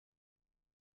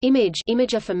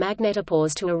Imager for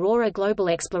Magnetopause to Aurora Global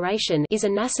Exploration is a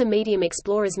NASA Medium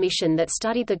Explorers mission that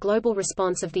studied the global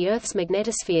response of the Earth's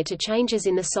magnetosphere to changes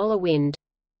in the solar wind.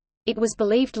 It was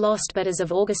believed lost but as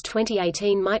of August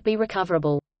 2018 might be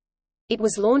recoverable. It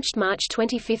was launched March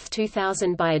 25,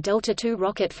 2000 by a Delta II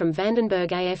rocket from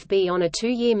Vandenberg AFB on a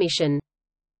 2-year mission.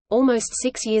 Almost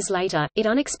 6 years later, it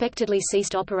unexpectedly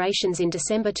ceased operations in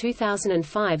December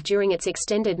 2005 during its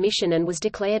extended mission and was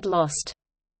declared lost.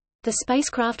 The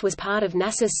spacecraft was part of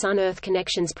NASA's Sun-Earth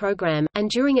Connections program,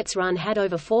 and during its run had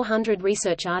over 400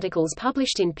 research articles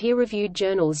published in peer-reviewed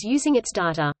journals using its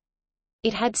data.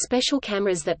 It had special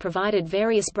cameras that provided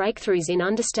various breakthroughs in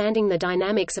understanding the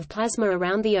dynamics of plasma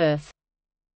around the Earth.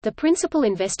 The principal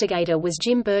investigator was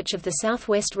Jim Birch of the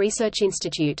Southwest Research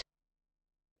Institute.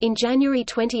 In January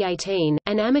 2018,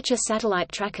 an amateur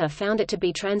satellite tracker found it to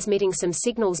be transmitting some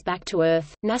signals back to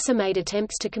Earth. NASA made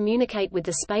attempts to communicate with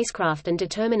the spacecraft and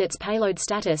determine its payload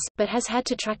status, but has had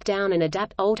to track down and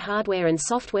adapt old hardware and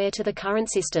software to the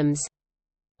current systems.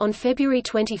 On February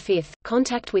 25,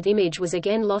 contact with Image was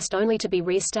again lost only to be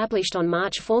re-established on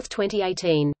March 4,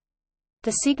 2018.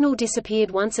 The signal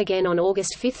disappeared once again on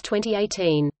August 5,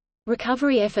 2018.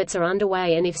 Recovery efforts are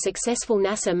underway and if successful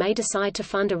NASA may decide to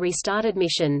fund a restarted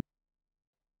mission.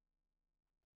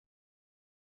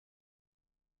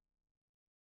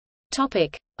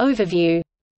 Topic. Overview.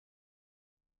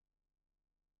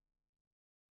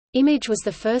 Image was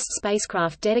the first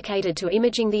spacecraft dedicated to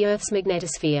imaging the Earth's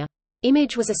magnetosphere.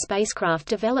 Image was a spacecraft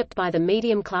developed by the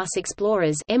Medium Class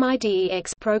Explorers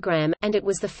 (MIDEX) program, and it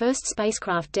was the first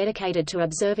spacecraft dedicated to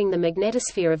observing the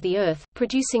magnetosphere of the Earth,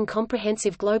 producing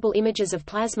comprehensive global images of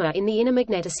plasma in the inner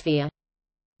magnetosphere.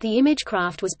 The Image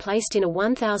craft was placed in a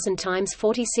 1,000 times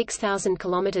 46,000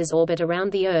 km orbit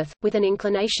around the Earth, with an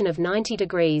inclination of 90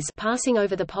 degrees passing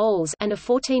over the poles, and a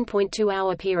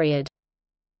 14.2-hour period.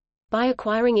 By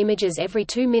acquiring images every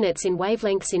 2 minutes in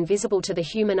wavelengths invisible to the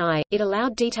human eye, it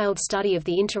allowed detailed study of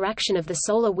the interaction of the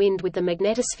solar wind with the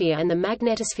magnetosphere and the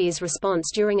magnetosphere's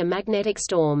response during a magnetic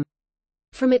storm.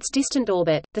 From its distant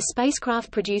orbit, the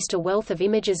spacecraft produced a wealth of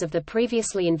images of the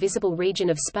previously invisible region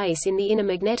of space in the inner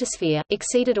magnetosphere,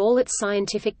 exceeded all its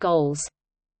scientific goals.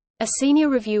 A senior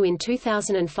review in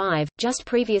 2005, just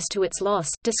previous to its loss,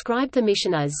 described the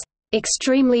mission as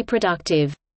extremely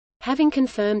productive, having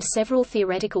confirmed several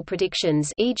theoretical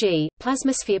predictions, e.g.,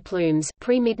 plasmasphere plumes,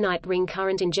 pre-midnight ring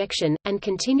current injection, and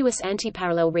continuous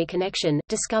antiparallel reconnection,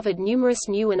 discovered numerous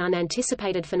new and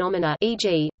unanticipated phenomena,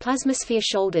 e.g., plasmasphere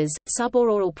shoulders,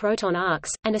 subauroral proton arcs,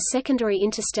 and a secondary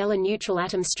interstellar neutral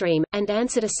atom stream, and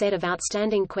answered a set of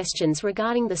outstanding questions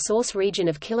regarding the source region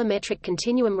of kilometric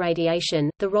continuum radiation,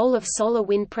 the role of solar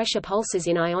wind pressure pulses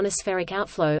in ionospheric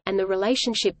outflow, and the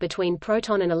relationship between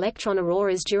proton and electron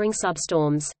auroras during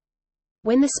substorms.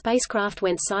 When the spacecraft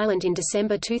went silent in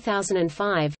December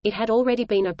 2005, it had already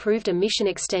been approved a mission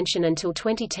extension until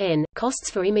 2010.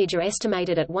 Costs for Image are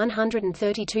estimated at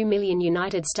 $132 million,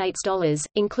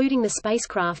 including the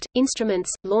spacecraft,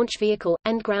 instruments, launch vehicle,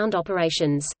 and ground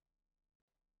operations.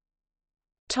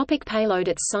 Topic. Payload.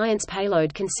 Its science.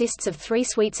 Payload consists of 3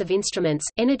 suites of instruments: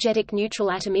 energetic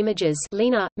neutral atom imagers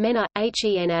 (LENA, MENA,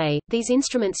 HENA). These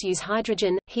instruments use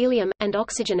hydrogen, helium, and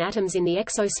oxygen atoms in the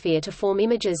exosphere to form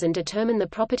images and determine the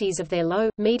properties of their low,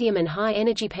 medium and high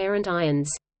energy parent ions.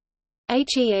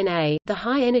 HENA, the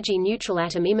high-energy neutral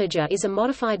atom imager, is a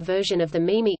modified version of the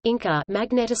MEMI, Inca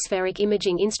magnetospheric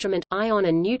imaging instrument, ion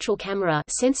and neutral camera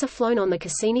sensor flown on the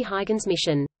Cassini-Huygens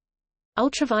mission.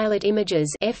 Ultraviolet imagers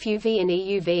FUV and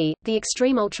EUV, the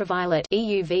extreme ultraviolet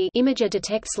EUV imager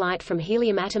detects light from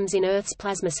helium atoms in Earth's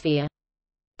plasmasphere.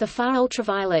 The far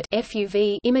ultraviolet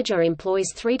FUV imager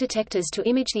employs 3 detectors to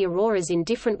image the auroras in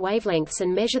different wavelengths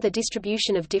and measure the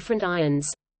distribution of different ions.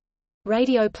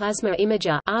 Radio plasma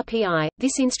imager RPI,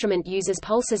 this instrument uses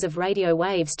pulses of radio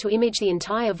waves to image the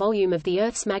entire volume of the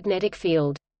Earth's magnetic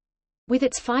field. With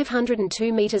its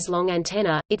 502 meters long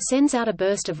antenna, it sends out a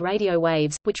burst of radio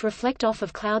waves, which reflect off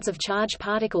of clouds of charged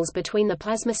particles between the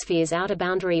plasmasphere's outer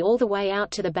boundary all the way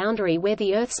out to the boundary where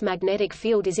the Earth's magnetic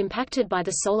field is impacted by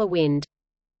the solar wind.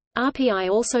 RPI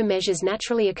also measures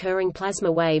naturally occurring plasma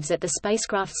waves at the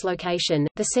spacecraft's location.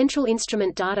 The Central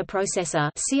Instrument Data Processor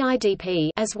 (CIDP),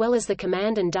 as well as the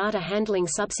Command and Data Handling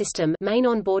Subsystem (main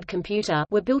onboard computer),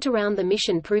 were built around the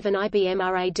mission-proven IBM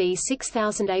RAD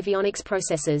 6000 avionics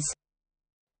processors.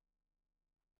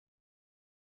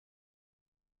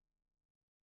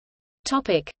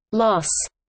 Topic. Loss.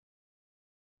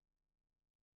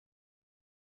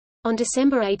 On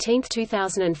December 18,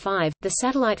 2005, the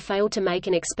satellite failed to make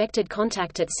an expected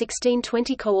contact at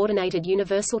 16:20 Coordinated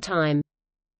Universal Time.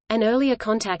 An earlier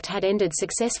contact had ended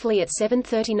successfully at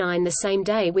 7:39 the same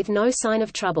day with no sign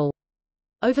of trouble.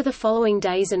 Over the following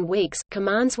days and weeks,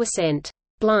 commands were sent,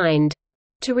 blind,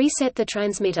 to reset the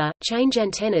transmitter, change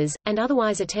antennas, and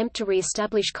otherwise attempt to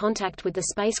re-establish contact with the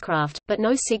spacecraft, but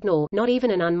no signal, not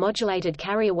even an unmodulated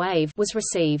carrier wave, was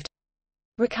received.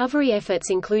 Recovery efforts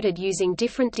included using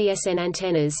different DSN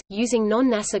antennas, using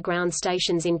non-NASA ground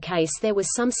stations in case there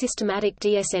was some systematic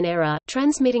DSN error,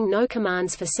 transmitting no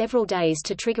commands for several days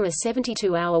to trigger a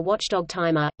 72-hour watchdog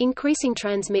timer, increasing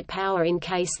transmit power in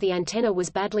case the antenna was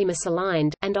badly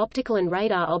misaligned, and optical and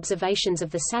radar observations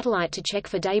of the satellite to check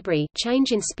for debris,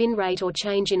 change in spin rate or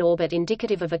change in orbit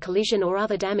indicative of a collision or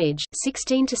other damage.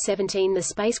 16 to 17 The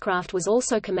spacecraft was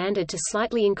also commanded to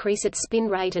slightly increase its spin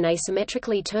rate and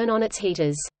asymmetrically turn on its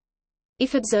heaters.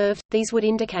 If observed, these would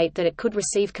indicate that it could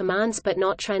receive commands but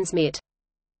not transmit.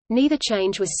 Neither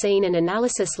change was seen, and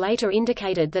analysis later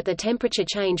indicated that the temperature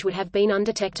change would have been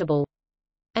undetectable.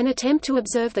 An attempt to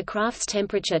observe the craft's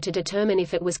temperature to determine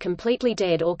if it was completely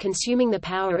dead or consuming the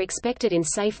power expected in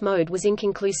safe mode was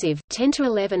inconclusive. 10 to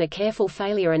 11 A careful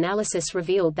failure analysis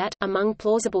revealed that, among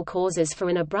plausible causes for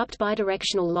an abrupt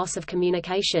bidirectional loss of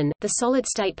communication, the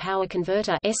solid-state power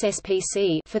converter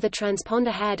 (SSPC) for the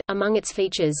transponder had, among its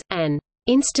features, an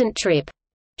instant trip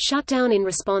shutdown in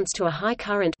response to a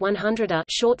high-current 100A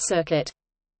short circuit.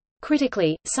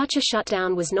 Critically, such a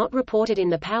shutdown was not reported in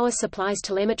the power supply's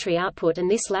telemetry output, and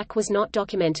this lack was not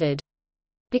documented.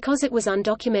 Because it was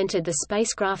undocumented, the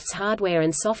spacecraft's hardware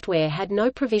and software had no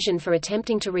provision for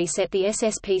attempting to reset the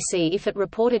SSPC if it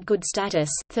reported good status.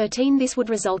 13 This would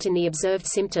result in the observed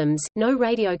symptoms: no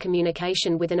radio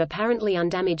communication with an apparently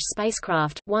undamaged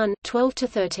spacecraft. 1, 12 to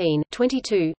 13,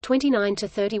 22, 29 to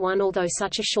 31 Although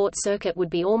such a short circuit would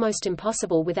be almost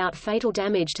impossible without fatal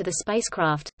damage to the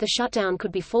spacecraft, the shutdown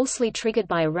could be falsely triggered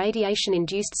by a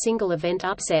radiation-induced single-event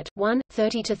upset. 1,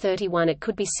 30 to 31 It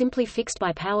could be simply fixed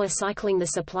by power cycling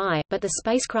the supply, but the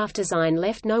spacecraft design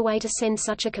left no way to send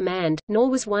such a command, nor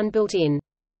was one built in.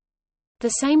 The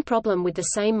same problem with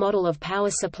the same model of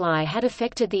power supply had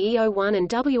affected the EO-1 and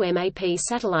WMAP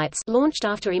satellites launched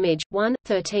after Image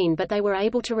 1-13, but they were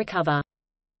able to recover.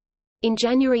 In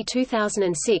January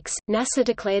 2006, NASA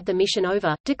declared the mission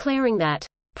over, declaring that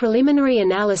preliminary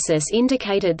analysis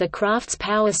indicated the craft's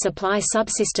power supply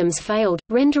subsystems failed,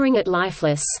 rendering it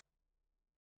lifeless.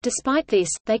 Despite this,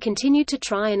 they continued to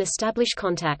try and establish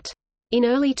contact. In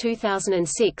early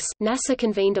 2006, NASA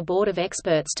convened a board of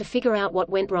experts to figure out what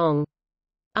went wrong.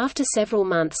 After several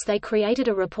months, they created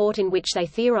a report in which they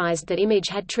theorized that Image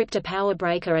had tripped a power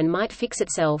breaker and might fix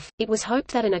itself. It was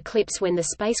hoped that an eclipse when the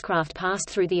spacecraft passed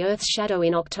through the Earth's shadow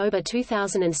in October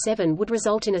 2007 would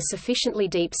result in a sufficiently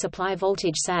deep supply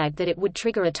voltage sag that it would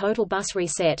trigger a total bus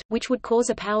reset, which would cause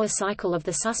a power cycle of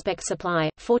the suspect supply.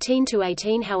 14 to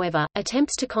 18 However,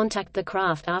 attempts to contact the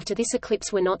craft after this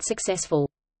eclipse were not successful.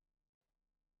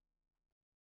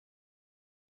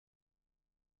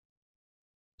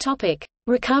 Topic: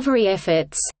 Recovery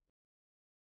efforts.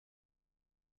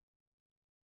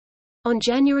 On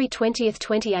January 20,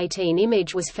 2018,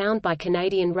 Image was found by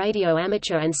Canadian radio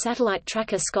amateur and satellite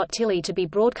tracker Scott Tilley to be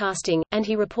broadcasting, and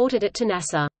he reported it to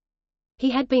NASA.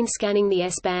 He had been scanning the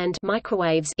S-band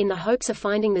microwaves in the hopes of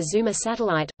finding the Zuma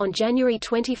satellite. On January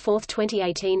 24,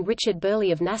 2018, Richard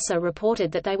Burley of NASA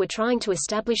reported that they were trying to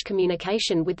establish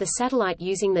communication with the satellite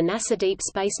using the NASA Deep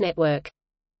Space Network.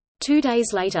 2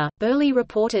 days later, Burley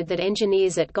reported that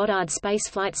engineers at Goddard Space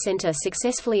Flight Center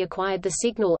successfully acquired the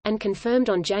signal, and confirmed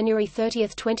on January 30,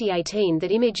 2018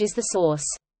 that Image is the source.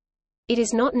 It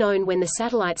is not known when the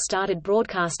satellite started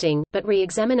broadcasting, but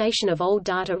re-examination of old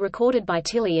data recorded by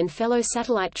Tilley and fellow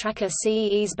satellite tracker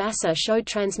CEE's BASA showed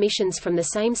transmissions from the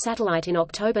same satellite in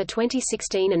October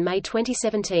 2016 and May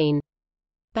 2017.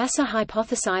 BASA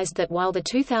hypothesized that while the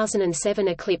 2007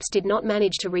 eclipse did not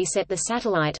manage to reset the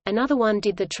satellite, another one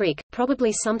did the trick,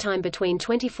 probably sometime between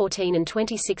 2014 and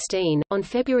 2016. On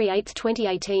February 8,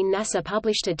 2018, NASA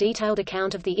published a detailed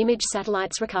account of the Image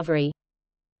satellite's recovery.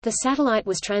 The satellite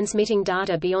was transmitting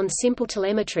data beyond simple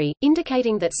telemetry,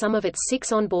 indicating that some of its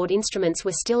 6 onboard instruments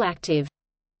were still active.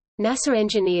 NASA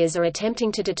engineers are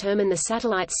attempting to determine the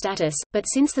satellite's status, but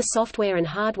since the software and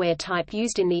hardware type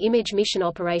used in the Image Mission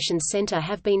Operations Center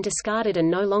have been discarded and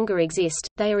no longer exist,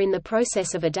 they are in the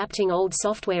process of adapting old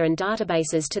software and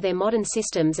databases to their modern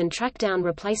systems and track down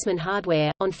replacement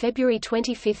hardware. On February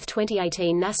 25,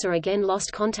 2018, NASA again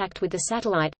lost contact with the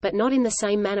satellite, but not in the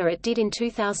same manner it did in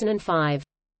 2005.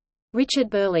 Richard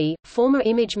Burley, former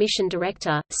Image mission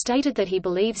director, stated that he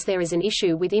believes there is an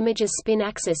issue with Image's spin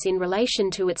axis in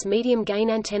relation to its medium-gain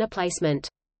antenna placement.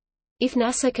 If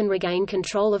NASA can regain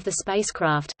control of the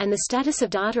spacecraft, and the status of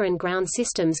data and ground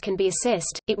systems can be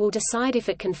assessed, it will decide if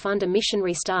it can fund a mission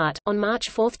restart. On March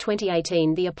 4,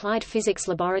 2018, the Applied Physics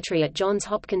Laboratory at Johns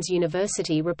Hopkins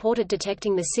University reported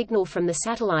detecting the signal from the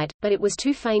satellite, but it was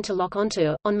too faint to lock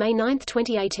onto. On May 9,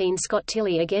 2018, Scott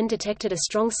Tilley again detected a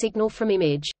strong signal from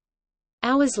image.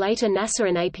 Hours later, NASA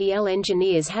and APL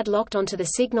engineers had locked onto the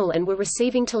signal and were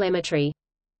receiving telemetry.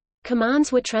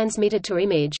 Commands were transmitted to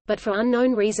image, but for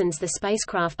unknown reasons the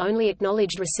spacecraft only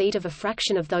acknowledged receipt of a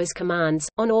fraction of those commands.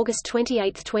 On August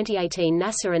 28, 2018,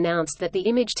 NASA announced that the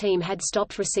image team had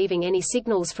stopped receiving any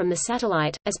signals from the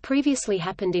satellite, as previously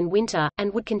happened in winter,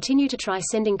 and would continue to try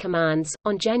sending commands.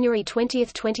 On January 20,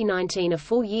 2019, a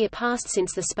full year passed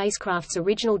since the spacecraft's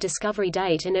original discovery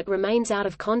date, and it remains out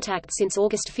of contact since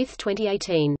August 5,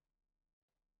 2018.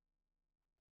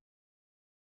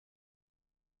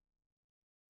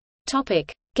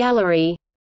 Topic Gallery.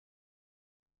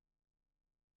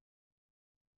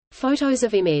 Photos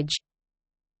of image.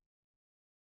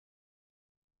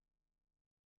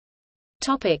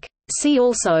 Topic See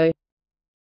also: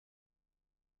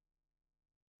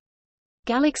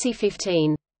 Galaxy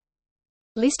 15,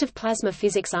 List of plasma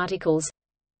physics articles,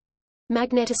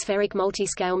 Magnetospheric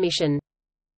multiscale mission.